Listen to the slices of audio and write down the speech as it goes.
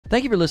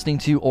Thank you for listening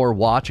to or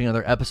watching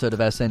another episode of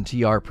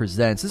SNTR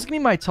Presents. This is going to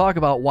be my talk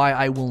about why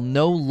I will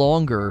no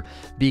longer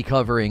be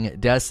covering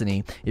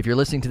Destiny. If you're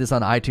listening to this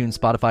on iTunes,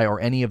 Spotify, or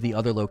any of the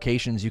other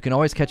locations, you can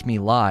always catch me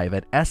live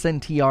at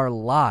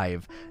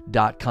sntrlive.com.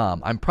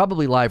 I'm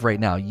probably live right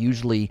now.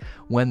 Usually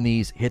when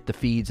these hit the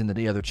feeds and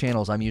the other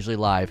channels, I'm usually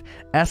live.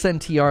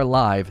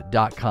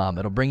 sntrlive.com.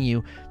 It'll bring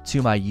you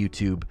to my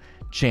YouTube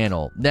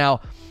channel.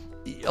 Now,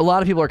 a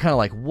lot of people are kind of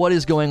like, what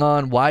is going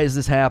on? Why is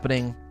this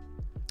happening?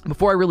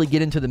 Before I really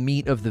get into the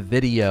meat of the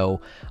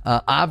video,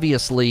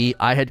 obviously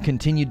I had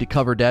continued to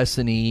cover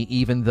Destiny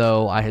even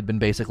though I had been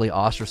basically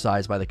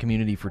ostracized by the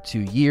community for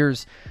 2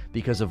 years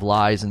because of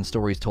lies and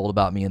stories told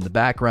about me in the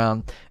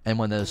background. And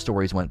when those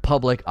stories went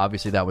public,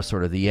 obviously that was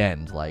sort of the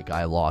end. Like,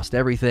 I lost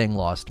everything,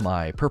 lost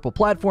my Purple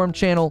Platform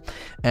channel,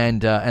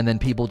 and then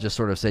people just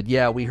sort of said,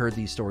 yeah, we heard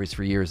these stories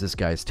for years, this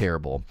guy's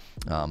terrible.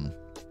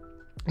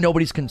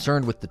 Nobody's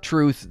concerned with the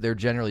truth. They're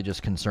generally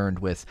just concerned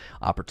with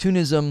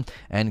opportunism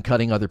and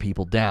cutting other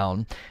people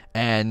down.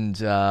 And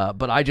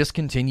but I just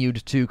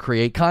continued to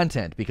create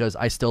content because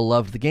I still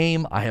love the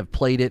game. I have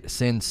played it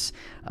since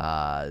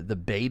the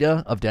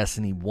beta of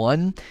Destiny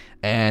 1,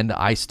 and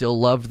I still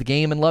loved the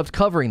game and loved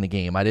covering the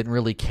game. I didn't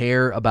really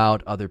care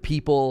about other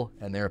people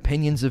and their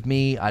opinions of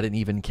me. I didn't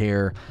even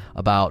care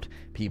about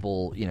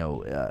people,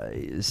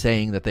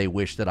 saying that they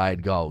wish that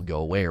I'd go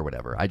away or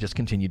whatever. I just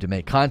continued to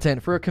make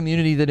content for a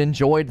community that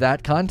enjoyed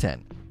that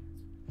content.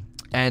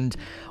 And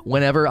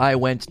whenever I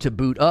went to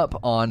boot up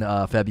on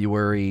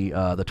February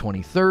the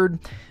 23rd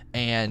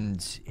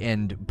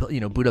and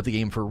boot up the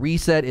game for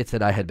reset, it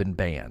said I had been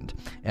banned.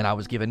 And I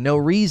was given no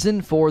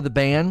reason for the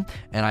ban,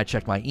 and I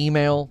checked my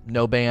email,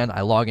 no ban.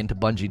 I log into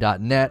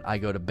Bungie.net, I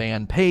go to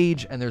ban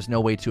page, and there's no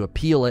way to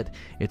appeal it.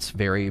 It's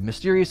very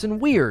mysterious and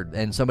weird,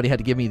 and somebody had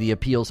to give me the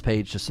appeals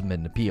page to submit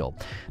an appeal.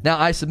 Now,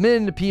 I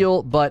submitted an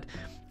appeal, but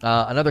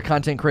another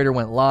content creator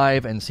went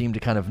live and seemed to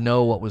kind of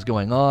know what was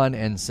going on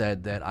and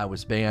said that I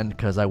was banned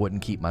because I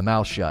wouldn't keep my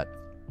mouth shut.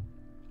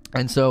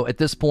 And so at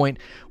this point,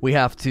 we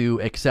have to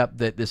accept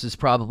that this is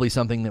probably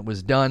something that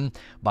was done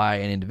by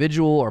an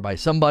individual or by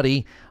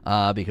somebody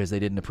because they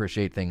didn't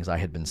appreciate things I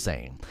had been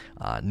saying.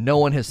 No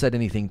one has said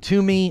anything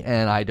to me,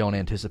 and I don't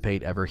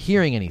anticipate ever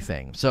hearing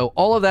anything. So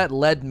all of that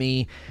led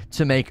me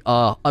to make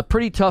a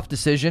pretty tough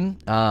decision.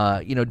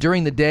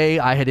 During the day,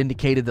 I had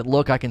indicated that,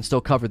 look, I can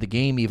still cover the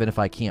game even if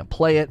I can't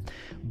play it.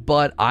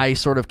 But I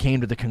sort of came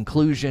to the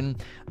conclusion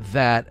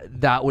that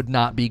that would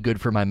not be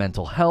good for my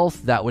mental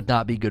health. That would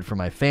not be good for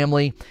my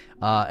family.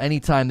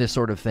 Anytime this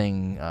sort of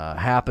thing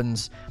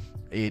happens,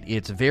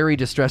 it's very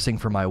distressing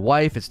for my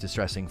wife. It's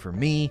distressing for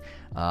me.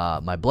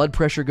 My blood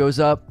pressure goes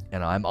up,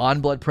 and I'm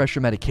on blood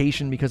pressure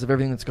medication because of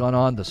everything that's gone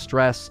on. The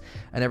stress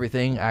and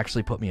everything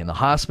actually put me in the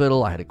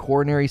hospital. I had a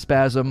coronary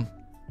spasm.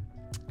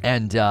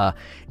 And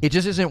it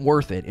just isn't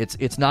worth it.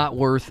 It's not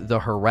worth the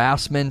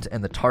harassment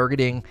and the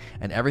targeting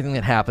and everything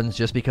that happens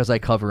just because I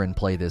cover and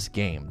play this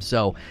game.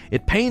 So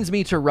it pains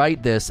me to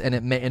write this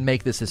and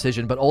make this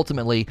decision, but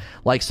ultimately,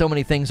 like so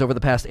many things over the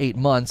past 8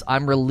 months,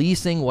 I'm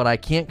releasing what I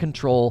can't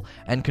control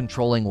and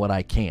controlling what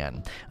I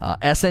can.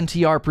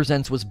 SNTR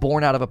Presents was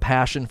born out of a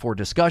passion for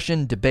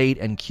discussion, debate,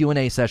 and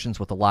Q&A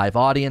sessions with a live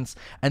audience,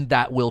 and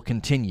that will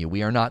continue.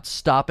 We are not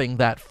stopping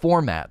that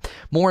format.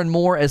 More and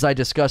more, as I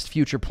discussed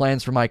future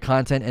plans for my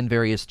content and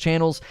various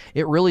channels,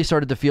 it really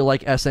started to feel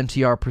like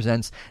SNTR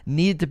Presents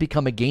needed to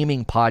become a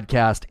gaming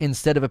podcast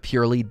instead of a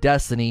purely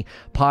Destiny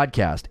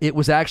podcast. It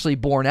was actually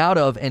born out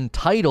of and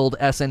titled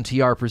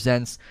SNTR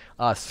Presents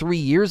 3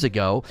 years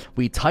ago.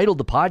 We titled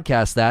the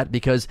podcast that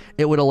because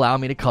it would allow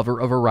me to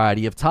cover a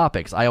variety of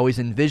topics. I always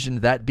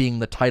envisioned that being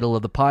the title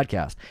of the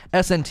podcast.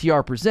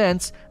 SNTR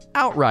Presents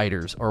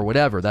Outriders or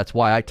whatever. That's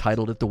why I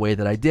titled it the way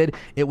that I did.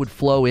 It would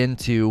flow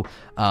into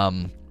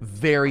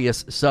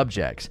various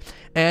subjects.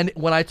 And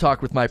when I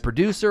talked with my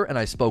producer and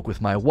I spoke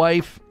with my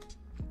wife,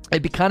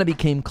 it kind of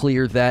became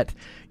clear that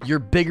you're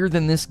bigger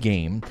than this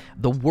game.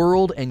 The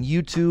world and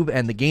YouTube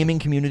and the gaming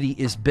community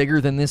is bigger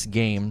than this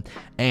game,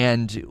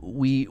 and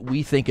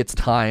we think it's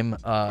time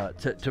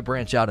to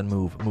branch out and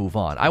move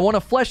on. I want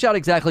to flesh out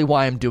exactly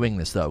why I'm doing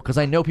this, though, because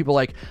I know people are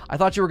like, I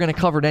thought you were going to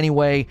cover it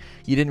anyway.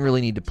 You didn't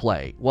really need to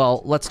play.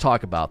 Well, let's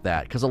talk about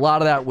that, because a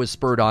lot of that was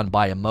spurred on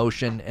by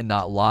emotion and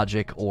not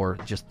logic or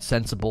just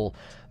sensible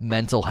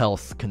mental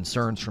health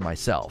concerns for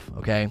myself,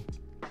 okay?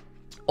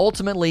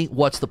 Ultimately,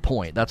 what's the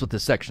point? That's what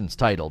this section's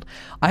titled.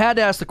 I had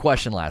to ask the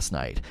question last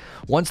night.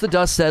 Once the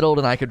dust settled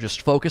and I could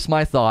just focus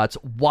my thoughts,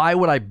 why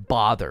would I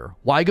bother?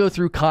 Why go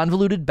through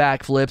convoluted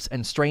backflips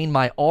and strain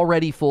my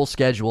already full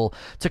schedule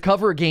to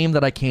cover a game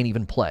that I can't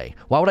even play?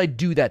 Why would I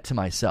do that to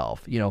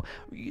myself?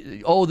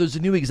 Oh, there's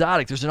a new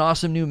exotic, there's an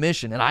awesome new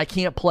mission, and I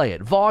can't play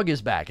it. VoG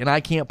is back, and I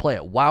can't play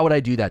it. Why would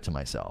I do that to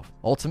myself?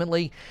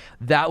 Ultimately,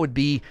 that would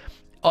be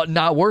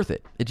not worth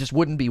it. It just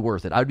wouldn't be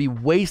worth it. I'd be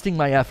wasting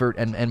my effort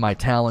and my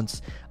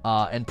talents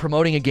and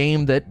promoting a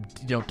game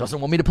that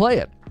doesn't want me to play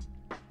it.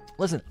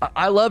 Listen,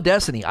 I love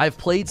Destiny. I've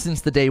played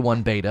since the day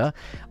one beta,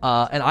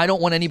 and I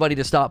don't want anybody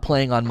to stop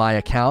playing on my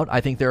account.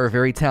 I think there are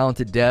very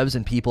talented devs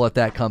and people at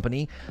that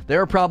company. There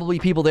are probably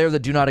people there that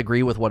do not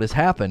agree with what has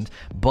happened,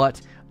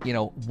 but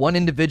one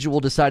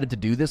individual decided to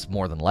do this,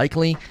 more than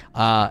likely,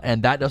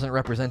 and that doesn't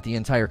represent the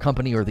entire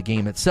company or the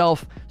game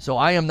itself. So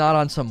I am not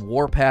on some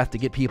warpath to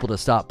get people to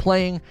stop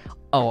playing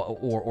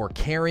or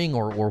caring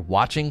or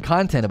watching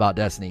content about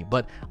Destiny,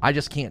 but I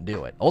just can't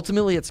do it.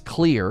 Ultimately, it's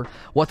clear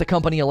what the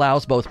company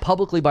allows, both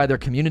publicly by their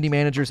community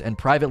managers and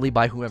privately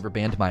by whoever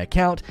banned my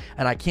account,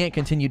 and I can't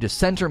continue to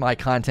center my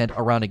content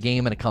around a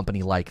game and a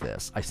company like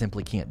this. I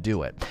simply can't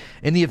do it.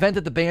 In the event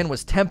that the ban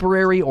was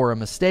temporary or a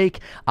mistake,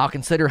 I'll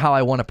consider how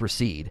I want to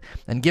proceed.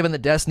 And given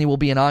that Destiny will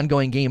be an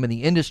ongoing game in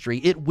the industry,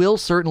 it will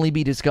certainly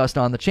be discussed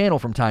on the channel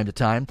from time to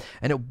time,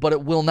 but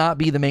it will not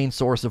be the main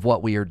source of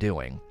what we are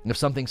doing. If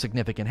something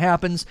significant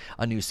happens,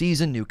 a new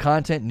season, new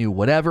content, new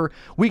whatever,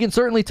 we can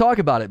certainly talk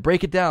about it,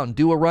 break it down,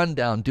 do a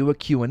rundown, do a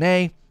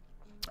Q&A,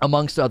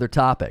 amongst other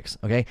topics,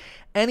 okay?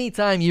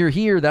 Anytime you're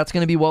here, that's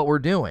going to be what we're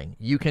doing.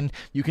 You can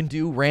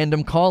do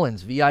random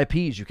call-ins,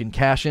 VIPs, you can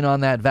cash in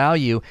on that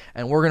value,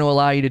 and we're going to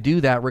allow you to do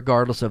that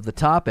regardless of the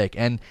topic.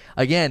 And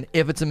again,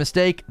 if it's a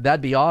mistake,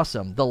 that'd be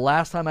awesome. The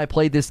last time I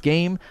played this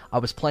game, I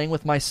was playing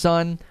with my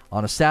son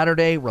on a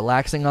Saturday,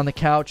 relaxing on the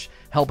couch,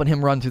 helping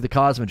him run through the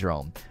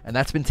Cosmodrome, and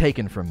that's been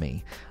taken from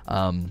me,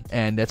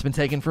 and that's been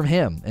taken from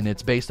him, and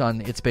it's based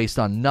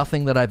on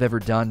nothing that I've ever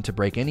done to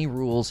break any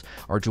rules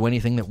or do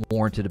anything that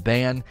warranted a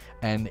ban.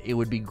 And it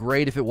would be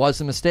great if it was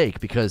a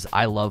mistake, because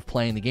I love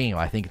playing the game.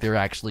 I think they're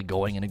actually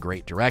going in a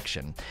great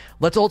direction.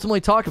 Let's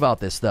ultimately talk about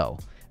this, though.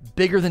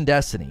 Bigger than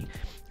Destiny.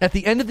 At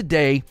the end of the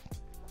day,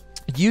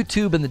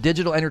 YouTube and the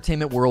digital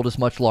entertainment world is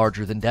much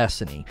larger than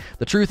Destiny.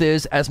 The truth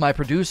is, as my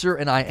producer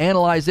and I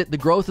analyzed it, the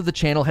growth of the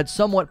channel had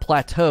somewhat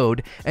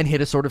plateaued and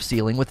hit a sort of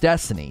ceiling with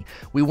Destiny.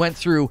 We went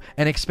through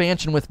an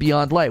expansion with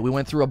Beyond Light. We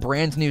went through a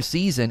brand new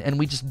season, and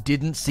we just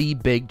didn't see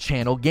big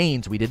channel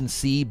gains. We didn't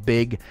see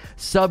big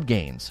sub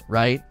gains,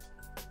 right?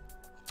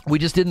 We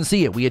just didn't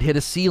see it. We had hit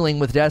a ceiling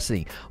with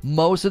Destiny.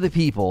 Most of the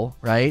people,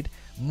 right?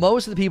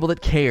 Most of the people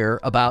that care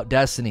about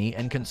Destiny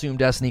and consume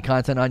Destiny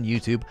content on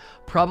YouTube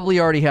probably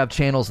already have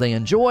channels they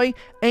enjoy,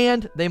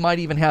 and they might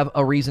even have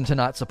a reason to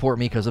not support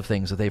me because of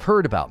things that they've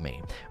heard about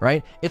me,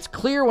 right? It's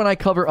clear when I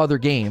cover other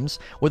games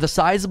with a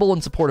sizable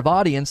and supportive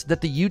audience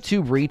that the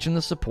YouTube reach and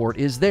the support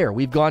is there.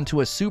 We've gone to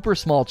a super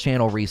small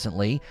channel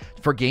recently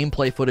for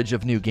gameplay footage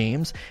of new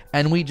games,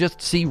 and we just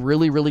see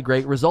really, really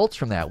great results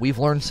from that. We've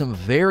learned some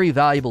very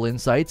valuable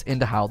insights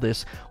into how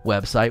this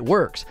website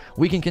works.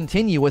 We can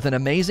continue with an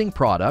amazing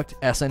product,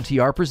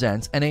 SNTR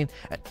Presents, and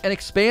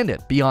expand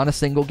it beyond a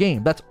single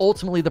game. That's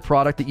ultimately the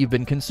product that you've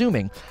been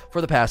consuming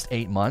for the past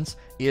 8 months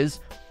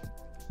is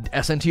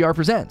SNTR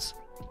Presents.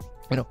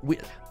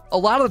 A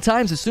lot of the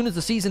times, as soon as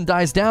the season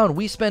dies down,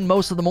 we spend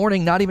most of the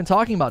morning not even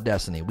talking about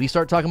Destiny. We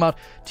start talking about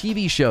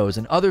TV shows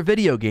and other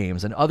video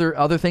games and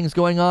other things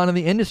going on in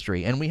the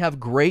industry, and we have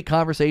great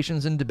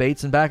conversations and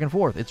debates and back and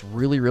forth. It's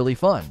really, really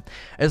fun.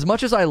 As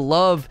much as I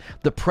love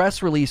the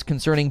press release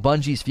concerning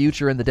Bungie's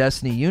future in the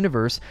Destiny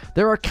universe,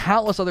 there are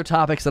countless other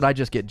topics that I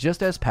just get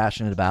just as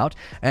passionate about,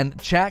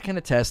 and chat can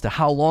attest to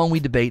how long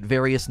we debate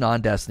various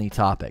non-Destiny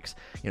topics.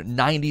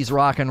 90s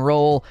rock and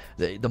roll,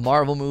 the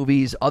Marvel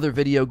movies, other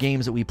video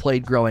games that we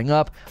played growing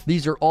up.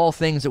 These are all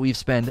things that we've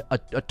spent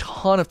a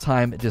ton of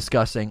time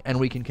discussing, and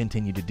we can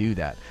continue to do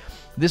that.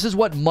 This is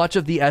what much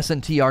of the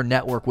SNTR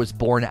network was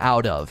born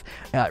out of.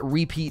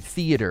 Repeat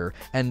theater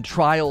and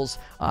Trials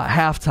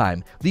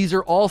halftime. These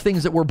are all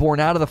things that were born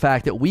out of the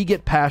fact that we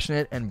get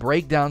passionate and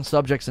break down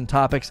subjects and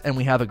topics, and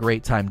we have a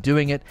great time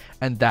doing it,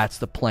 and that's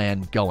the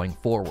plan going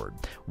forward.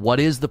 What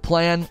is the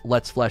plan?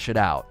 Let's flesh it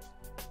out.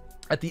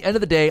 At the end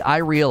of the day, I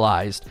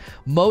realized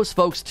most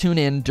folks tune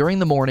in during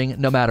the morning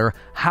no matter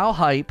how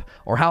hype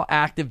or how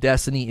active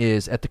Destiny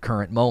is at the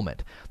current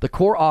moment. The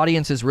core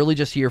audience is really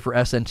just here for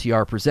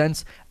SNTR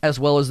Presents as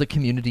well as the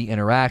community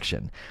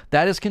interaction.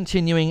 That is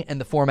continuing,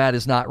 and the format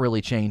is not really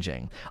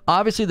changing.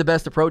 Obviously, the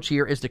best approach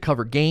here is to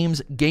cover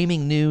games,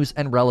 gaming news,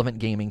 and relevant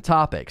gaming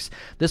topics.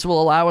 This will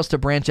allow us to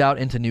branch out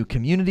into new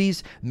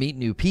communities, meet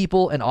new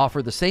people, and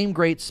offer the same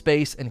great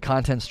space and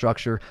content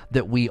structure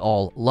that we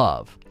all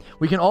love.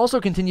 We can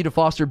also continue to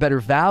foster better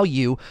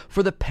value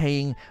for the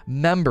paying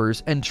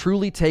members and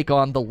truly take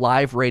on the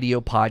live radio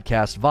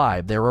podcast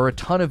vibe. There are a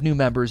ton of new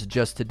members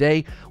just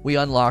today. We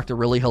unlocked a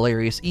really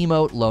hilarious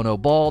emote, Lono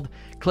Bald.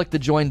 Click the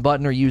join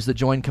button or use the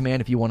join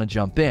command if you want to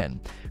jump in.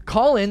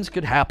 Call-ins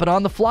could happen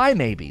on the fly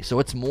maybe, so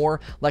it's more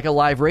like a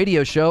live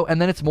radio show,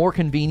 and then it's more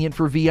convenient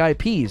for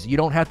VIPs. You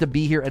don't have to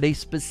be here at a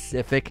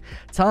specific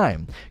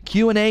time.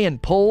 Q&A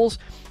and polls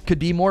could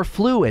be more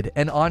fluid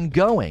and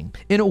ongoing.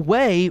 In a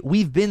way,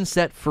 we've been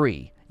set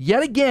free.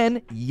 Yet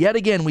again,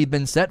 we've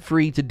been set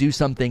free to do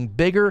something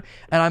bigger,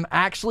 and I'm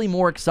actually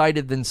more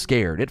excited than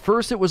scared. At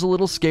first, it was a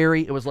little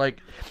scary. It was like,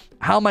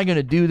 how am I going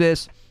to do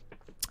this?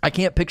 I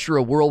can't picture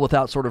a world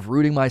without sort of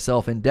rooting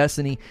myself in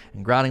Destiny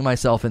and grounding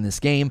myself in this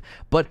game.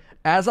 But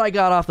as I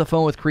got off the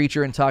phone with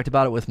Creature and talked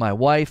about it with my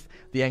wife,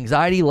 the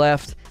anxiety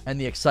left and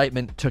the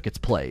excitement took its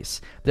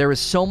place. There is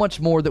so much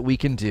more that we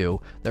can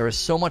do. There is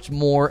so much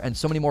more and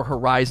so many more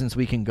horizons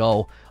we can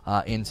go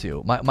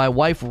into. My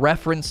wife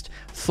referenced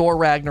Thor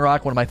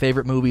Ragnarok, one of my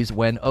favorite movies,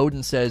 when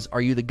Odin says,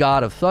 "Are you the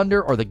god of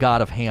thunder or the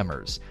god of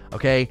hammers?"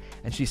 Okay?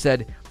 And she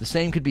said, the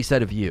same could be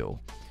said of you.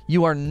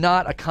 You are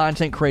not a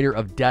content creator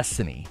of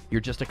Destiny.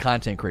 You're just a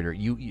content creator.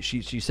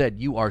 She said,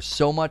 you are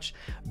so much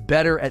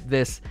better at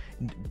this.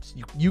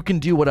 You can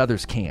do what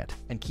others can't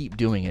and keep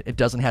doing it. It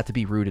doesn't have to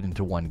be rooted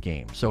into one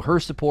game. So her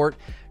support,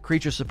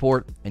 Creature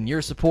support, and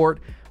your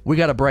support, we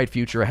got a bright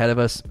future ahead of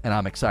us, and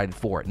I'm excited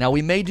for it. Now,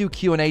 we may do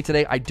Q&A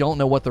today. I don't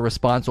know what the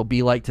response will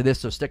be like to this,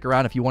 so stick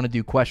around if you want to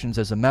do questions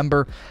as a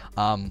member.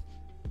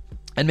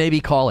 And maybe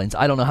call-ins.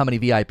 I don't know how many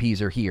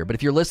VIPs are here. But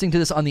if you're listening to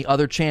this on the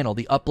other channel,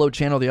 the upload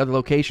channel, the other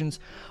locations,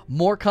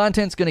 more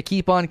content's going to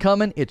keep on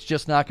coming. It's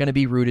just not going to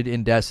be rooted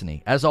in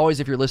Destiny. As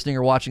always, if you're listening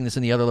or watching this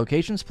in the other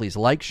locations, please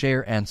like,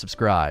 share, and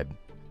subscribe.